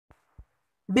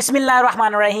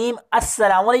बिस्मिल्लाहिर्रहमानिर्रहीम।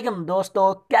 अस्सलाम वालेकुम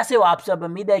दोस्तों, कैसे हो आप सब।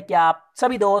 उम्मीद है कि आप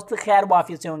सभी दोस्त खैर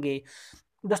वाफियत से होंगे।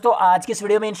 दोस्तों, आज की इस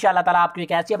वीडियो में इंशाल्लाह ताला आपको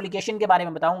एक ऐसी एप्लीकेशन के बारे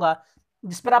में बताऊंगा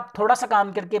जिस पर आप थोड़ा सा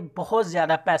काम करके बहुत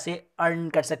ज़्यादा पैसे अर्न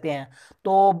कर सकते हैं।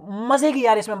 तो मज़े की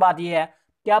यार इसमें बात यह है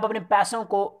कि आप अपने पैसों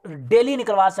को डेली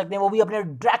निकलवा सकते हैं, वो भी अपने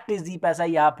डायरेक्ट इजी पैसा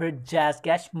या फिर जैज़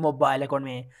कैश मोबाइल अकाउंट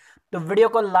में। तो वीडियो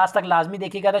को लास्ट तक लाजमी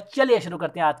देखिएगा। तो चलिए शुरू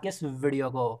करते हैं आज के इस वीडियो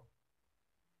को।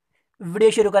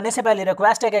 वीडियो शुरू करने से पहले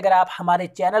रिक्वेस्ट है कि अगर आप हमारे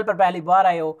चैनल पर पहली बार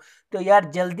आए हो तो यार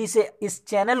जल्दी से इस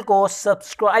चैनल को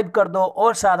सब्सक्राइब कर दो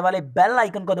और साथ वाले बेल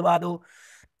आइकन को दबा दो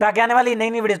ताकि आने वाली नई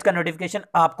नई वीडियोस का नोटिफिकेशन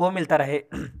आपको मिलता रहे।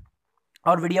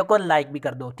 और वीडियो को लाइक भी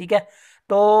कर दो, ठीक है।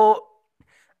 तो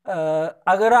अ,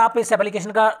 अगर आप इस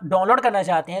एप्लीकेशन का डाउनलोड करना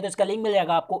चाहते हैं तो इसका लिंक मिल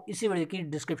जाएगा आपको इसी वीडियो की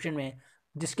डिस्क्रिप्शन में।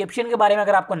 डिस्क्रिप्शन के बारे में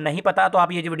अगर आपको नहीं पता तो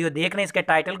आप ये जो वीडियो देख रहे हैं इसके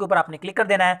टाइटल के ऊपर आपने क्लिक कर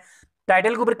देना है।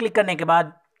 टाइटल के ऊपर क्लिक करने के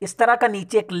बाद इस तरह का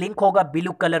नीचे एक लिंक होगा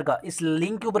ब्लू कलर का, इस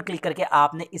लिंक के ऊपर क्लिक करके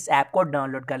आपने इस ऐप को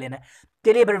डाउनलोड कर लेना है।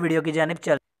 चलिए फिर वीडियो की जानिब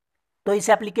चल। तो इस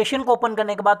एप्लीकेशन को ओपन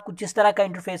करने के बाद कुछ इस तरह का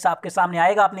इंटरफेस आपके सामने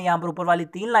आएगा। आपने यहाँ पर ऊपर वाली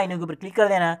 3 लाइनों के ऊपर क्लिक कर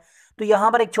देना है। तो यहाँ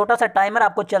पर एक छोटा सा टाइमर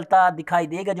आपको चलता दिखाई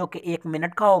देगा जो कि 1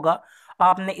 मिनट का होगा।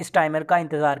 आपने इस टाइमर का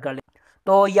इंतजार कर लिया।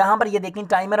 तो यहाँ पर ये देखें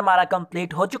टाइमर हमारा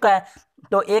कंप्लीट हो चुका है।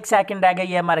 तो 1 सेकंड रह गया,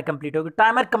 ये हमारा कंप्लीट हो गया।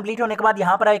 टाइमर कंप्लीट होने के बाद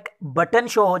यहाँ पर एक बटन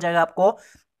शो हो जाएगा आपको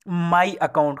माई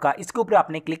अकाउंट का, इसके ऊपर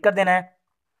आपने क्लिक कर देना है।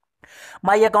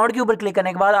 माई अकाउंट के ऊपर क्लिक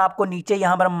करने के बाद आपको नीचे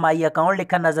यहाँ पर माई अकाउंट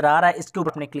लिखा नजर आ रहा है, इसके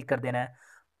ऊपर आपने क्लिक कर देना है।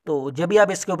 तो जब भी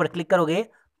आप इसके ऊपर क्लिक करोगे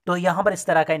तो यहाँ पर इस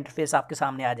तरह का इंटरफेस आपके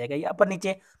सामने आ जाएगा। यहाँ पर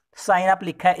नीचे साइन अप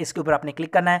लिखा है, इसके ऊपर आपने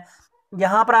क्लिक करना है।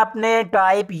 यहाँ पर आपने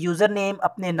टाइप यूजर नेम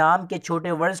अपने नाम के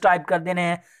छोटे वर्ड्स टाइप कर देने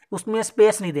हैं, उसमें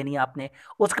स्पेस नहीं देनी है आपने।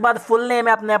 उसके बाद फुल नेम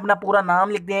में अपने अपना पूरा नाम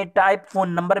लिख दें। टाइप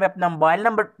फोन नंबर में अपना मोबाइल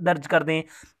नंबर दर्ज कर दें।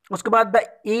 उसके बाद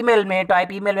ईमेल में टाइप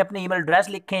ईमेल में अपनी ईमेल एड्रेस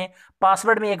लिखें।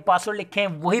 पासवर्ड में एक पासवर्ड लिखें,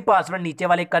 वही पासवर्ड नीचे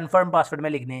वाले कंफर्म पासवर्ड में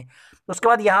लिख दें। उसके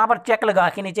बाद यहाँ पर चेक लगा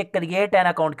के नीचे क्रिएट एन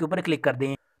अकाउंट के ऊपर क्लिक कर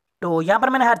दें। तो यहाँ पर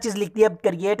मैंने हर चीज़ लिख दी। अब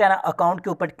क्रिएट एन अकाउंट के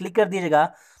ऊपर क्लिक कर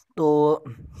दीजिएगा। तो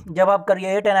जब आप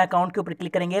क्रिएट एन अकाउंट के ऊपर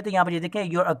क्लिक करेंगे तो यहाँ पर ये देखें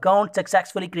योर अकाउंट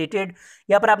सक्सेसफुली क्रिएटेड।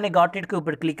 यहाँ पर आपने गॉट इट के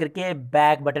ऊपर क्लिक करके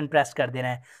बैक बटन प्रेस कर देना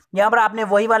है। यहाँ पर आपने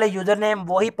वही वाले यूजर नेम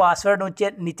वही पासवर्ड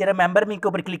नीचे नीचे रिमेंबर मी के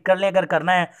ऊपर क्लिक कर लें अगर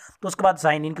करना है तो। उसके बाद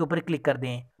साइन इन के ऊपर क्लिक कर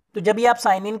दें। तो जब भी आप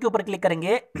साइन इन के ऊपर क्लिक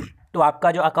करेंगे तो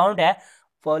आपका जो अकाउंट है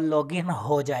वो लॉगिन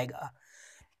हो जाएगा।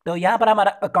 तो यहाँ पर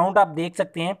हमारा अकाउंट आप देख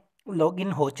सकते हैं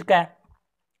लॉगिन हो चुका है।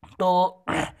 तो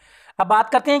अब बात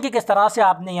करते हैं कि किस तरह से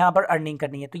आपने यहाँ पर अर्निंग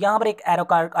करनी है। तो यहाँ पर एक एरो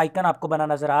का आइकन आपको बना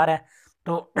नजर आ रहा है।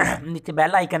 तो नीचे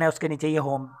बेल आइकन है, उसके नीचे ये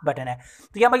होम बटन है।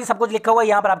 तो यहाँ पर ये सब कुछ लिखा हुआ है।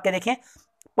 यहाँ पर आप क्या देखें,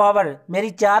 पावर मेरी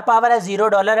 4 पावर है,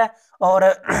 $0 है और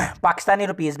पाकिस्तानी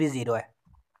रुपीज़ भी 0 है।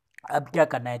 अब क्या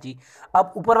करना है जी,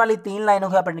 अब ऊपर वाली 3 लाइनों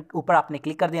के ऊपर आपने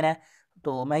क्लिक कर देना है।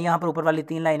 तो मैं यहाँ पर ऊपर वाली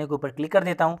 3 लाइनों के ऊपर क्लिक कर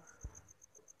देता हूँ।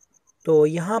 तो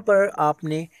यहाँ पर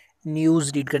आपने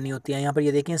न्यूज़ रीड करनी होती है। यहाँ पर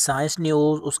ये देखें साइंस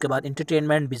न्यूज़, उसके बाद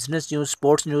entertainment, business news,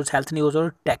 sports news, health news और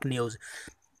टेक न्यूज़।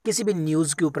 किसी भी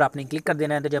न्यूज़ के ऊपर आपने क्लिक कर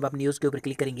देना है। तो जब आप न्यूज़ के ऊपर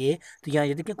क्लिक करेंगे तो यहाँ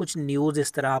ये देखें कुछ न्यूज़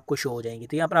इस तरह आपको शो हो जाएंगी।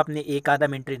 तो यहाँ पर आपने 1 आधा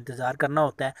मिनट इंतज़ार करना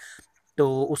होता है,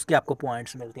 तो उसके आपको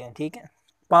पॉइंट्स मिलते हैं, ठीक है,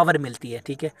 पावर मिलती है,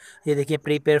 ठीक है। ये देखिए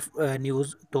प्रीपेयर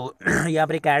न्यूज़। तो यहाँ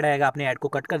पर एक ऐड आएगा, आपने ऐड को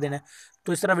कट कर देना है।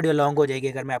 तो इस तरह वीडियो लॉन्ग हो जाएगी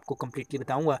अगर मैं आपको कंप्लीटली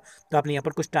बताऊंगा। तो आपने यहाँ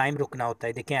पर कुछ टाइम रुकना होता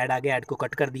है। देखें ऐड आ गया, ऐड को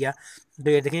कट कर दिया। तो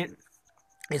ये देखें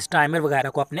इस टाइमर वगैरह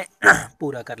को आपने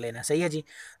पूरा कर लेना, सही है जी।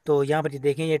 तो यहाँ पर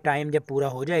देखें ये टाइम जब पूरा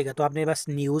हो जाएगा तो आपने बस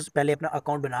न्यूज़ पहले अपना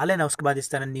अकाउंट बना लेना, उसके बाद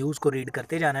इस तरह न्यूज़ को रीड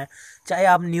करते जाना है। चाहे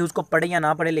आप न्यूज़ को पढ़ें या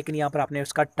ना पढ़ें, लेकिन यहाँ पर आपने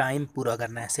उसका टाइम पूरा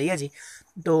करना है, सही है जी।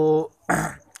 तो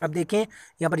अब देखें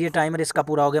यहाँ पर ये टाइमर इसका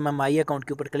पूरा हो गया। मैं माई अकाउंट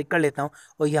के ऊपर क्लिक कर लेता हूँ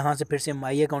और यहाँ से फिर से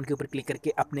माई अकाउंट के ऊपर क्लिक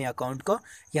करके अपने अकाउंट को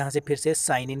यहाँ से फिर से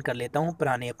साइन इन कर लेता हूँ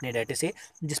पुराने अपने डाटे से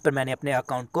जिस पर मैंने अपने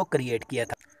अकाउंट को क्रिएट किया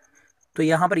था। तो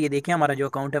यहाँ पर ये देखें हमारा जो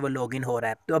अकाउंट है वो लॉगिन हो रहा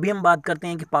है। तो अभी हम बात करते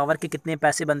हैं कि पावर के कितने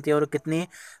पैसे बनते हैं और कितने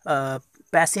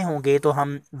पैसे होंगे तो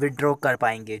हम विड्रॉ कर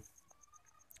पाएंगे।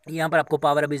 यहाँ पर आपको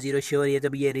पावर अभी 0 शो हो रही है,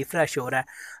 जब ये रिफ्रेश हो रहा है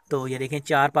तो ये देखें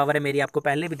 4 पावर है मेरी, आपको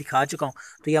पहले भी दिखा चुका हूँ।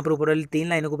 तो यहाँ पर ऊपर वाली 3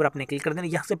 लाइनों के ऊपर आपने क्लिक कर देना।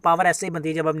 यहाँ से पावर ऐसे ही बनती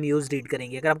है जब आप न्यूज़ रीड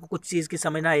करेंगे। अगर आपको कुछ चीज़ की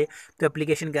समझ ना आए तो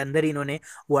एप्लीकेशन के अंदर ही इन्होंने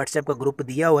व्हाट्सएप का ग्रुप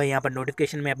दिया हुआ है। यहाँ पर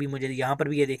नोटिफिकेशन में अभी मुझे यहाँ पर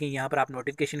भी ये देखें, यहाँ पर आप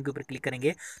नोटिफिकेशन के ऊपर क्लिक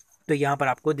करेंगे तो यहाँ पर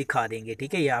आपको दिखा देंगे,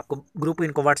 ठीक है। ये आपको ग्रुप,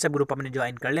 इनको व्हाट्सएप ग्रुप अपने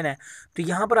ज्वाइन कर लेना है। तो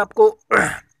यहाँ पर आपको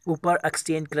ऊपर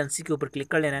एक्सचेंज करेंसी के ऊपर क्लिक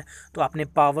कर लेना है। तो आपने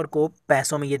पावर को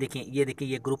पैसों में, ये देखें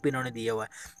ये ग्रुप इन्होंने दिया हुआ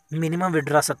है। मिनिमम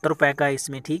विड्रा 70 रुपये का है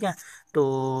इसमें, ठीक है।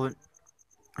 तो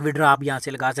विड्रा आप यहाँ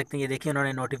से लगा सकते हैं। ये देखिए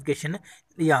उन्होंने नोटिफिकेशन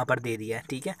यहाँ पर दे दिया है,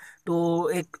 ठीक है। तो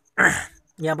एक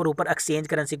यहाँ पर ऊपर एक्सचेंज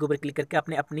करेंसी के ऊपर क्लिक करके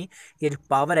आपने अपनी ये जो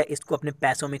पावर है इसको अपने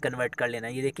पैसों में कन्वर्ट कर लेना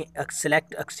है। ये देखें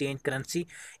सेलेक्ट एक्सचेंज करेंसी,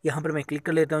 यहाँ पर मैं क्लिक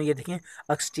कर लेता हूँ। ये देखें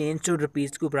एक्सचेंज टू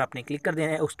रुपीज़ के ऊपर आपने क्लिक कर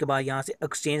देना है। उसके बाद यहाँ से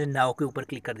एक्सचेंज नाउ के ऊपर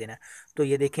क्लिक कर देना है। तो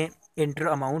ये देखें इंटर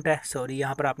अमाउंट है, सॉरी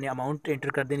यहाँ पर आपने अमाउंट इंटर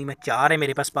कर देनी। मैं 4 है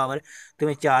मेरे पास पावर, तो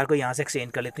मैं 4 को यहाँ से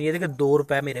एक्सचेंज कर लेता हूँ। ये देखिए 2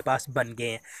 रुपये मेरे पास बन गए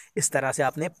हैं। इस तरह से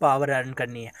आपने पावर अर्न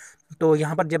करनी है। तो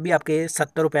यहाँ पर जब भी आपके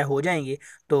 70 रुपये हो जाएंगे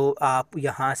तो आप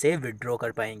यहाँ से विड्रॉ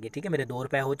कर पाएंगे। ठीक है, मेरे 2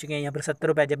 रुपये हो चुके हैं, यहाँ पर 70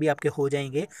 रुपये जब भी आपके हो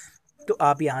जाएंगे तो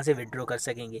आप यहाँ से विड्रॉ कर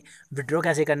सकेंगे। विड्रॉ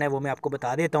कैसे करना है वो मैं आपको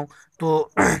बता देता हूँ। तो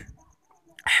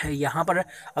यहाँ पर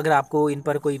अगर आपको इन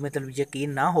पर कोई मतलब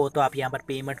यकीन ना हो तो आप यहाँ पर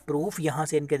पेमेंट प्रूफ यहाँ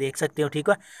से इनके देख सकते हो। ठीक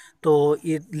है, तो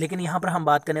ये लेकिन यहाँ पर हम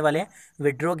बात करने वाले हैं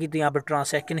विड्रॉ की। तो यहाँ पर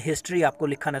ट्रांजैक्शन हिस्ट्री आपको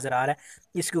लिखा नज़र आ रहा है,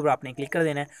 इसके ऊपर आपने क्लिक कर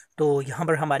देना है। तो यहाँ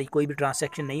पर हमारी कोई भी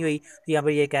ट्रांजैक्शन नहीं हुई, तो यहाँ पर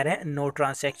ये कह रहे हैं नो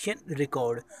ट्रांजैक्शन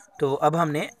रिकॉर्ड। तो अब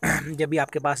हमने जब भी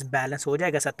आपके पास बैलेंस हो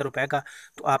जाएगा 70 रुपये का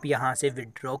तो आप यहाँ से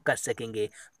विड्रॉ कर सकेंगे।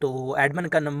 तो एडमिन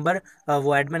का नंबर,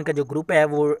 वो एडमिन का जो ग्रुप है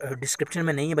वो डिस्क्रिप्शन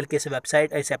में नहीं है बल्कि इस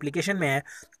वेबसाइट इस एप्लीकेशन में है।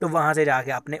 तो वहाँ से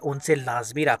जाके आपने उनसे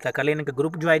लाजमी रब्ता कर लेना,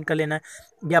 ग्रुप ज्वाइन कर लेना है।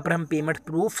 यहाँ पर हम पेमेंट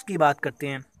प्रूफ की बात करते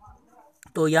हैं।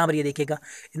 तो यहाँ पर ये देखिएगा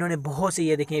इन्होंने बहुत से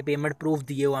ये देखें पेमेंट प्रूफ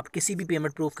दिए हो। आप किसी भी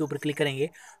पेमेंट प्रूफ के ऊपर क्लिक करेंगे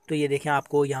तो ये देखें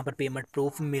आपको यहाँ पर पेमेंट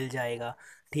प्रूफ मिल जाएगा।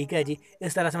 ठीक है जी,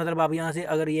 इस तरह से मतलब आप यहाँ से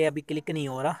अगर ये अभी क्लिक नहीं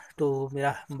हो रहा तो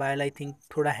मेरा मोबाइल आई थिंक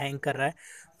थोड़ा हैंग कर रहा है,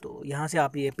 तो यहाँ से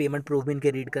आप ये पेमेंट प्रूफ भी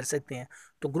इनके रीड कर सकते हैं।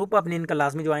 तो ग्रुप आपने इनका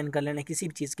लाजमी ज्वाइन कर लेना है। किसी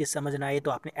भी चीज़ की समझ ना आए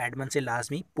तो आपने एडमिन से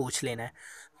लाजमी पूछ लेना है।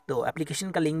 तो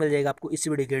एप्लीकेशन का लिंक मिल जाएगा आपको इस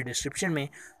वीडियो के डिस्क्रिप्शन में।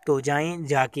 तो जाएं,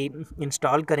 जाके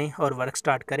इंस्टॉल करें और वर्क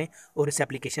स्टार्ट करें और इस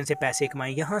एप्लीकेशन से पैसे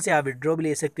कमाएं। यहाँ से आप विड्रॉ भी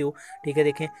ले सकते हो। ठीक है,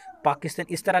 देखें पाकिस्तान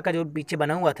इस तरह का जो पीछे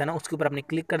बना हुआ था ना उसके ऊपर आपने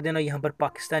क्लिक कर देना। यहाँ पर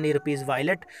पाकिस्तानी रुपीज़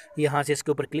वायलेट, यहाँ से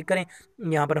इसके ऊपर क्लिक करें।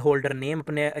 यहाँ पर होल्डर नेम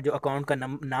अपने जो अकाउंट का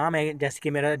नाम है, जैसे कि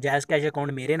मेरा जायज़ कैश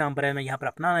अकाउंट मेरे नाम पर है, मैं यहाँ पर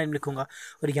अपना नाम लिखूँगा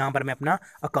और यहाँ पर मैं अपना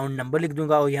अकाउंट नंबर लिख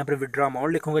दूँगा और यहाँ पर विड्रॉ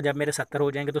अमाउंट लिखूँगा। जब मेरे 70 हो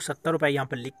जाएंगे तो 70 रुपये यहाँ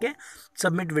पर लिख के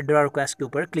सबमिट विड्रॉ रिक्वेस्ट के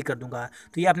ऊपर क्लिक कर दूँगा।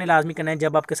 तो ये आपने लाजमी करना है,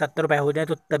 जब आपके 70 रुपये हो जाए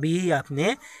तो तभी ही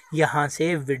आपने यहाँ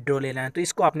से विड्रॉ लेना है। तो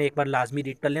इसको आपने एक बार लाजमी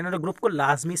रीड कर लेना है और ग्रुप को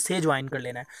लाजमी से ज्वाइन कर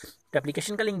लेना है। तो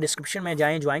एप्लीकेशन का लिंक डिस्क्रिप्शन में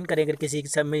जाएं, ज्वाइन करें। अगर किसी की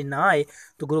समझ ना आए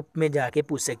तो ग्रुप में जाके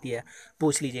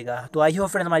पूछ लीजिएगा। तो आई होप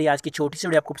फ्रेंड हमारी आज की छोटी सी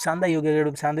वीडियो आपको पसंद आई होगी। अगर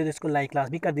वीडियो पसंद है तो इसको लाइक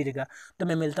लाजमी कर दीजिएगा। तो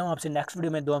मैं मिलता हूँ आपसे नेक्स्ट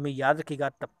वीडियो में, दुआ में याद रखिएगा।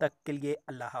 तब तक के लिए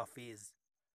अल्लाह हाफिज़।